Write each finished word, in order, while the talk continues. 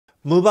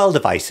Mobile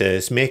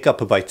devices make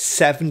up about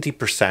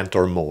 70%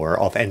 or more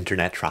of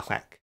internet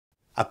traffic.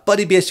 At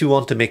Budibase, we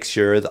want to make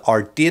sure that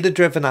our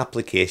data-driven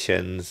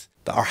applications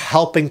that are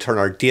helping turn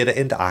our data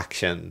into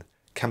action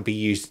can be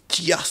used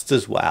just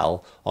as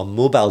well on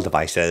mobile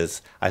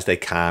devices as they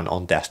can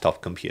on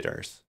desktop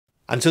computers.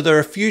 And so there are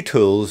a few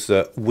tools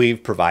that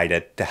we've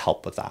provided to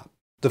help with that.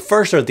 The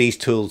first are these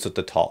tools at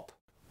the top.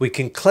 We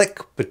can click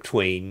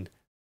between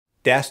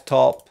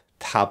desktop,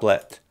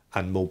 tablet,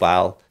 and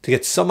mobile to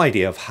get some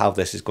idea of how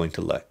this is going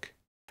to look.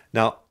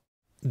 Now,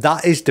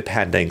 that is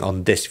depending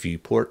on this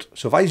viewport.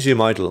 So if I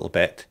zoom out a little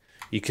bit,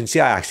 you can see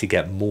I actually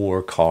get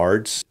more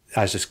cards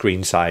as the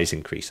screen size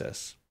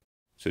increases.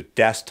 So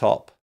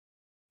desktop,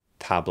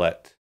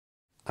 tablet,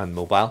 and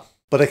mobile.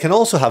 But I can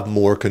also have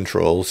more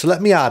control. So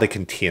let me add a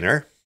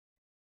container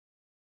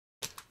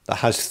that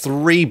has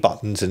 3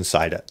 buttons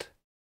inside it.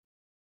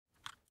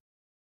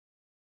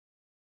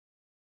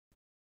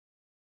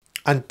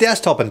 And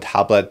desktop and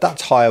tablet,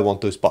 that's how I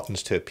want those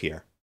buttons to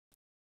appear.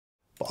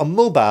 But on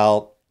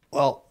mobile,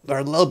 well, they're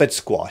a little bit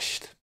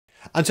squashed.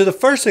 And so the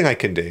first thing I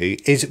can do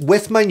is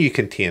with my new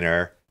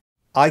container,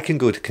 I can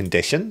go to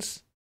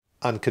conditions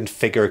and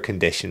configure a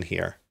condition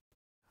here.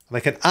 And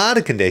I can add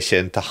a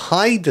condition to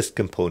hide this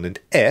component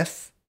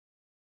if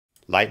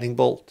lightning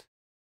bolt,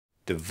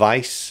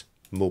 device,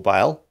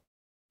 mobile,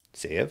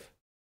 save,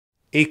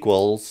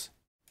 equals,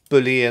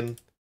 boolean,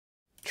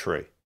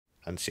 true,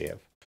 and save.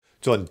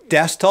 So on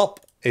desktop,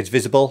 it's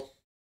visible.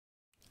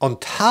 On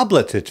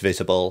tablet, it's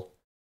visible.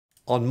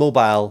 On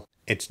mobile,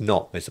 it's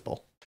not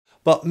visible.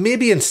 But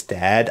maybe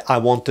instead, I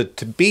want it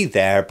to be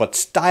there, but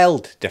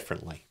styled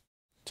differently.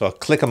 So I'll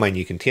click on my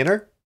new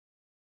container.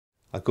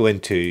 I'll go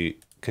into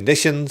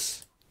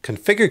conditions,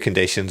 configure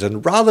conditions,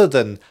 and rather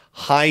than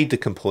hide the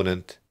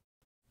component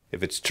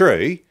if it's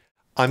true,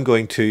 I'm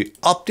going to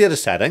update a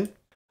setting.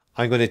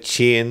 I'm going to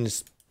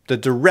change the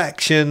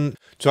direction.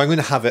 So I'm going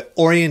to have it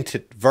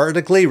oriented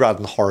vertically rather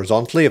than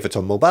horizontally if it's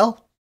on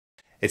mobile.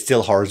 It's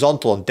still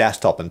horizontal on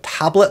desktop and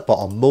tablet, but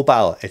on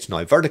mobile, it's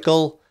now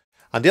vertical.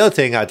 And the other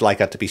thing, I'd like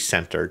it to be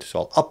centered. So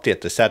I'll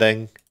update the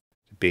setting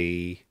to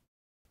be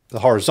the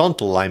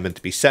horizontal alignment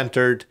to be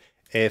centered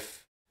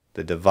if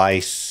the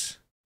device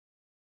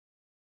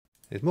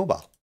is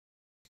mobile.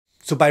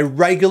 So by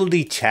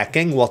regularly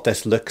checking what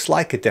this looks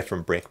like at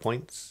different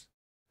breakpoints,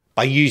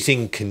 by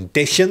using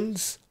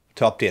conditions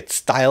to update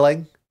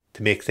styling,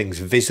 to make things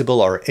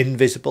visible or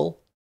invisible,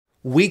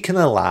 we can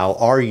allow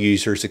our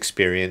users'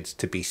 experience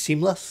to be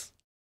seamless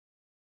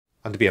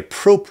and to be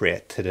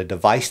appropriate to the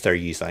device they're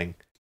using,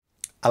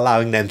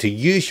 allowing them to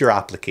use your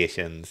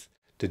applications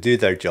to do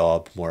their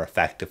job more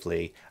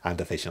effectively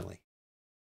and efficiently.